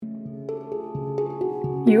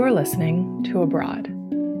You are listening to Abroad,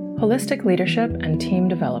 Holistic Leadership and Team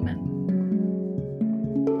Development.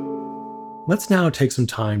 Let's now take some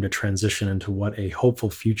time to transition into what a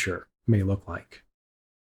hopeful future may look like.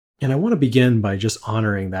 And I want to begin by just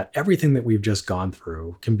honoring that everything that we've just gone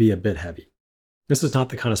through can be a bit heavy. This is not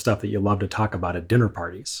the kind of stuff that you love to talk about at dinner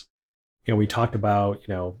parties. We talked about,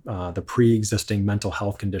 the pre-existing mental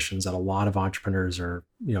health conditions that a lot of entrepreneurs are,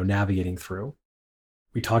 navigating through.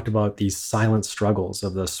 We talked about these silent struggles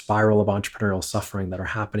of the spiral of entrepreneurial suffering that are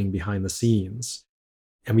happening behind the scenes.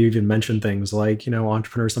 And we even mentioned things like,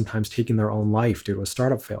 entrepreneurs sometimes taking their own life due to a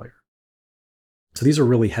startup failure. So these are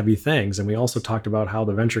really heavy things. And we also talked about how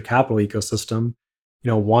the venture capital ecosystem,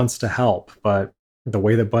 wants to help, but the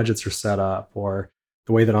way that budgets are set up or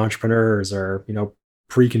the way that entrepreneurs are,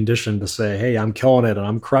 preconditioned to say, hey, I'm killing it and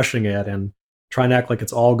I'm crushing it and trying to act like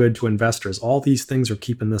it's all good to investors. All these things are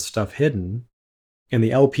keeping this stuff hidden. And the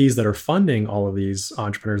LPs that are funding all of these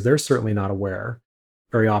entrepreneurs, they're certainly not aware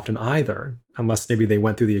very often either, unless maybe they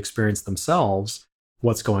went through the experience themselves,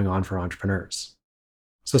 what's going on for entrepreneurs.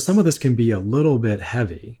 So some of this can be a little bit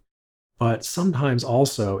heavy, but sometimes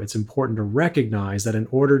also it's important to recognize that in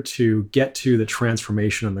order to get to the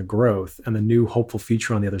transformation and the growth and the new hopeful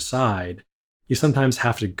future on the other side, you sometimes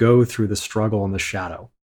have to go through the struggle and the shadow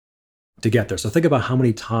to get there. So think about how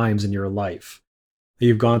many times in your life that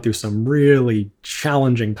you've gone through some really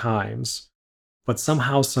challenging times, but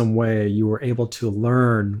somehow, some way, you were able to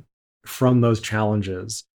learn from those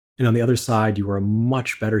challenges. And on the other side, you were a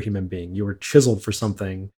much better human being. You were chiseled for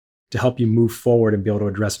something to help you move forward and be able to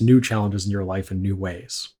address new challenges in your life in new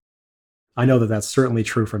ways. I know that that's certainly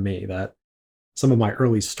true for me, that some of my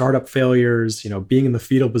early startup failures, being in the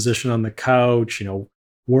fetal position on the couch,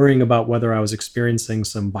 worrying about whether I was experiencing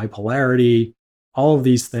some bipolarity, all of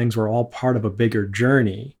these things were all part of a bigger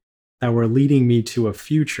journey that were leading me to a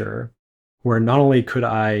future where not only could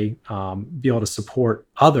I be able to support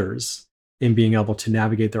others in being able to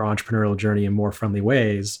navigate their entrepreneurial journey in more friendly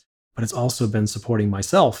ways, but it's also been supporting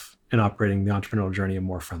myself in operating the entrepreneurial journey in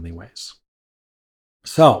more friendly ways.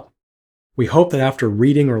 So we hope that after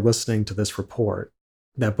reading or listening to this report,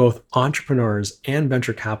 that both entrepreneurs and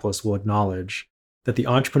venture capitalists will acknowledge that the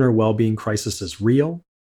entrepreneur well-being crisis is real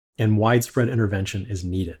and widespread intervention is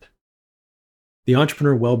needed. The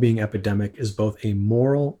entrepreneur well-being epidemic is both a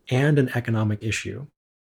moral and an economic issue,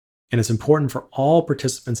 and it's important for all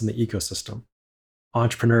participants in the ecosystem: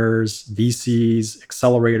 entrepreneurs, VCs,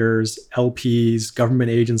 accelerators, LPs,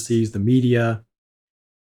 government agencies, the media,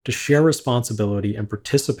 to share responsibility and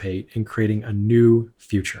participate in creating a new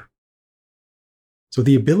future. So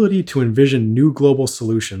the ability to envision new global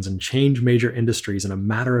solutions and change major industries in a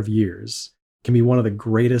matter of years can be one of the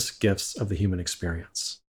greatest gifts of the human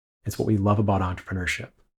experience. It's what we love about entrepreneurship.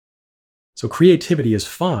 So creativity is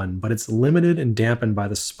fun, but it's limited and dampened by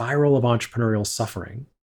the spiral of entrepreneurial suffering,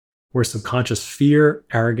 where subconscious fear,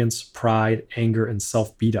 arrogance, pride, anger, and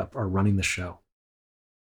self-beat-up are running the show.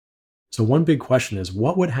 So one big question is,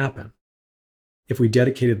 what would happen if we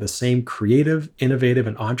dedicated the same creative, innovative,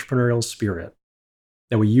 and entrepreneurial spirit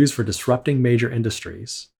that we use for disrupting major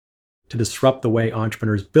industries to disrupt the way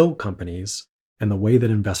entrepreneurs build companies and the way that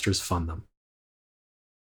investors fund them?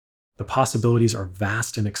 The possibilities are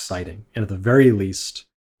vast and exciting, and at the very least,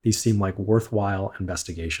 these seem like worthwhile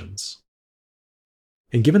investigations.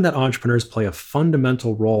 And given that entrepreneurs play a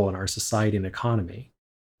fundamental role in our society and economy,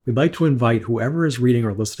 we'd like to invite whoever is reading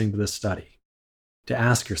or listening to this study to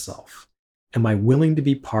ask yourself, am I willing to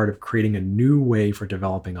be part of creating a new way for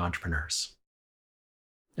developing entrepreneurs?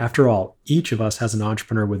 After all, each of us has an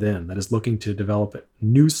entrepreneur within that is looking to develop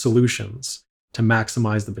new solutions to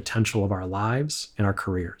maximize the potential of our lives and our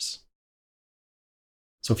careers.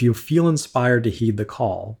 So if you feel inspired to heed the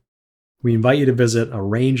call, we invite you to visit a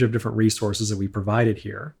range of different resources that we provided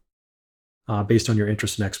here based on your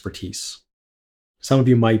interest and expertise. Some of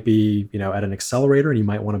you might be, at an accelerator and you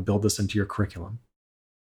might want to build this into your curriculum.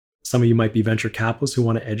 Some of you might be venture capitalists who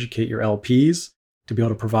want to educate your LPs to be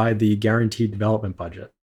able to provide the guaranteed development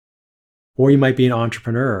budget. Or you might be an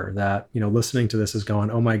entrepreneur that, listening to this is going,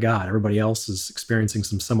 oh my God, everybody else is experiencing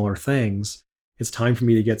some similar things. It's time for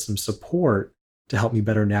me to get some support to help me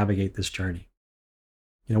better navigate this journey.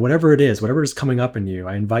 Whatever it is, whatever is coming up in you,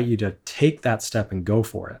 I invite you to take that step and go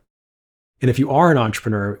for it. And if you are an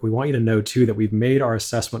entrepreneur, we want you to know too that we've made our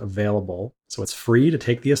assessment available. So it's free to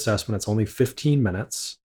take the assessment. It's only 15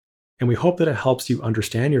 minutes. And we hope that it helps you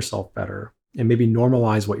understand yourself better and maybe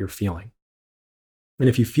normalize what you're feeling. And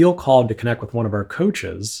if you feel called to connect with one of our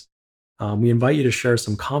coaches, we invite you to share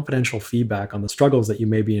some confidential feedback on the struggles that you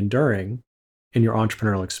may be enduring in your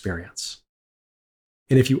entrepreneurial experience.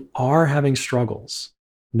 And if you are having struggles,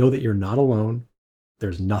 know that you're not alone,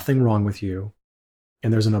 there's nothing wrong with you,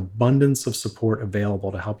 and there's an abundance of support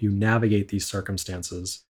available to help you navigate these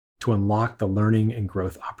circumstances to unlock the learning and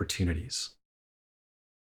growth opportunities.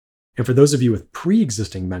 And for those of you with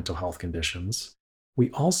pre-existing mental health conditions, we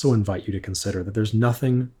also invite you to consider that there's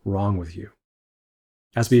nothing wrong with you.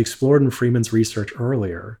 As we explored in Freeman's research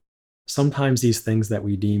earlier, sometimes these things that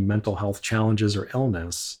we deem mental health challenges or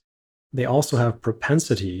illness, they also have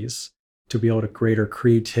propensities to be able to greater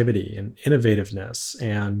creativity and innovativeness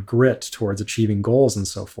and grit towards achieving goals and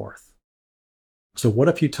so forth. So what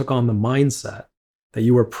if you took on the mindset that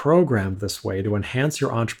you were programmed this way to enhance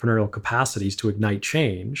your entrepreneurial capacities to ignite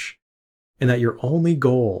change, and that your only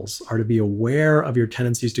goals are to be aware of your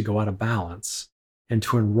tendencies to go out of balance and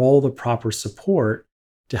to enroll the proper support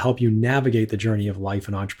to help you navigate the journey of life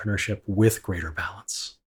and entrepreneurship with greater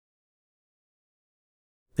balance?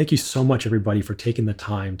 Thank you so much, everybody, for taking the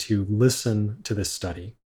time to listen to this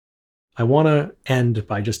study. I want to end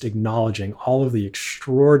by just acknowledging all of the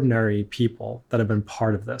extraordinary people that have been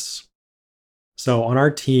part of this. So on our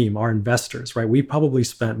team, our investors, right, we probably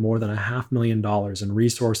spent more than $500,000 in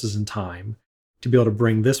resources and time to be able to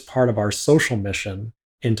bring this part of our social mission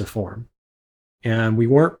into form. And we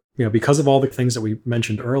weren't, because of all the things that we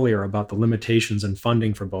mentioned earlier about the limitations in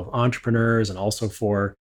funding for both entrepreneurs and also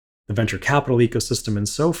for the venture capital ecosystem and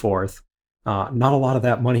so forth, not a lot of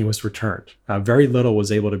that money was returned. Very little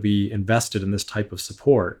was able to be invested in this type of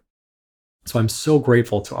support. So I'm so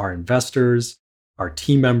grateful to our investors, our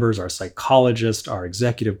team members, our psychologists, our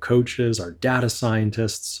executive coaches, our data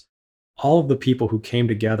scientists, all of the people who came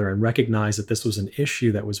together and recognized that this was an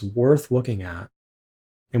issue that was worth looking at.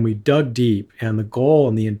 And we dug deep, and the goal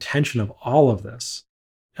and the intention of all of this,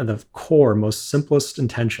 and the core, most simplest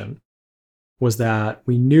intention, was that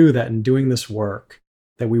we knew that in doing this work,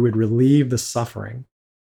 that we would relieve the suffering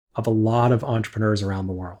of a lot of entrepreneurs around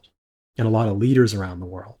the world and a lot of leaders around the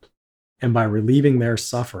world. And by relieving their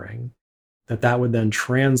suffering, that would then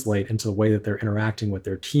translate into the way that they're interacting with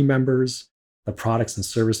their team members, the products and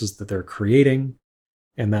services that they're creating,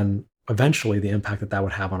 and then eventually the impact that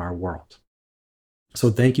would have on our world. So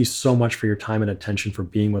thank you so much for your time and attention, for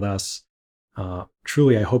being with us.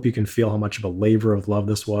 Truly, I hope you can feel how much of a labor of love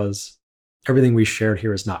this was. Everything we shared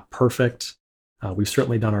here is not perfect. We've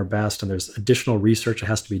certainly done our best, and there's additional research that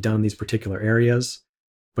has to be done in these particular areas.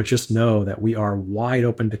 But just know that we are wide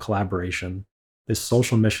open to collaboration. This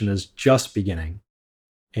social mission is just beginning.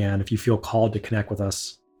 And if you feel called to connect with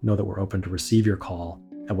us, know that we're open to receive your call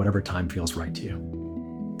at whatever time feels right to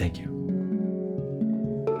you. Thank you.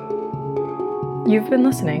 You've been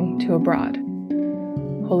listening to Abroad,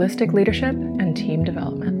 Holistic Leadership and Team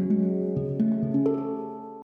Development.